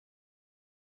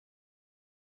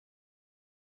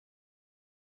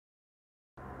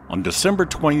On December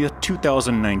 20th,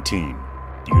 2019,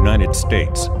 the United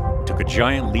States took a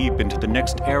giant leap into the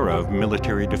next era of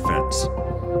military defense.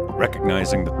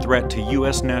 Recognizing the threat to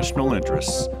U.S. national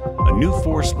interests, a new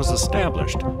force was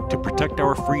established to protect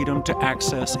our freedom to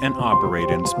access and operate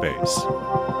in space,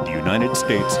 the United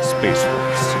States Space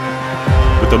Force.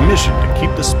 With a mission to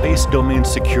keep the space domain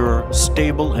secure,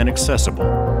 stable, and accessible,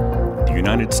 the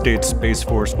United States Space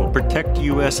Force will protect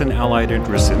U.S. and allied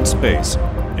interests in space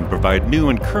and provide new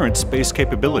and current space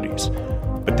capabilities.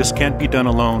 But this can't be done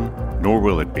alone, nor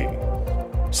will it be.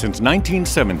 Since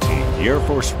 1917, the Air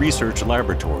Force Research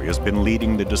Laboratory has been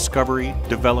leading the discovery,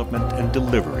 development, and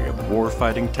delivery of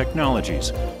warfighting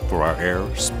technologies for our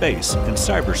air, space, and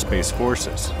cyberspace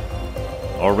forces.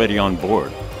 Already on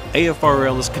board,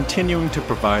 AFRL is continuing to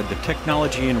provide the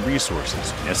technology and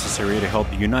resources necessary to help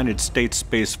the United States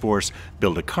Space Force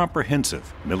build a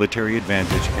comprehensive military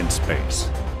advantage in space.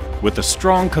 With a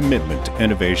strong commitment to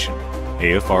innovation,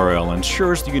 AFRL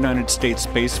ensures the United States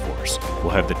Space Force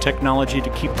will have the technology to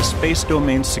keep the space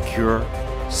domain secure,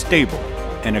 stable,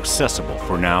 and accessible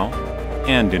for now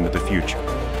and into the future.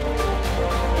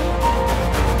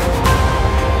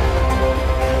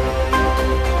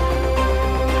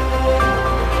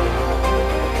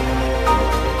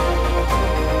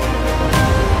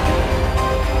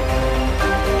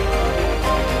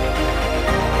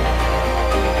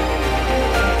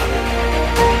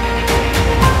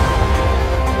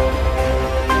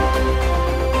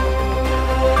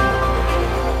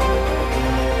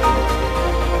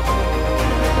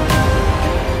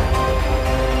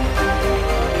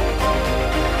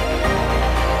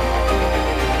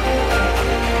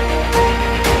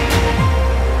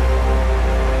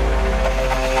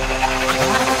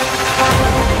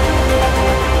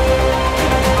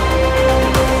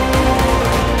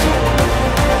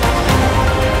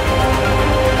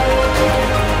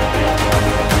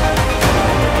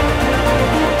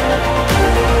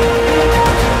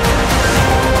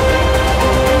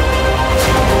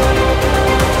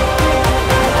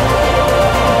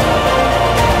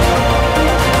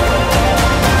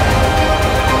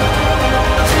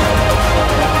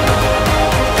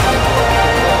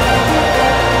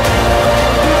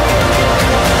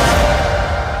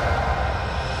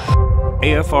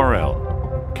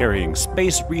 AFRL, carrying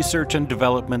space research and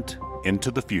development into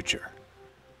the future.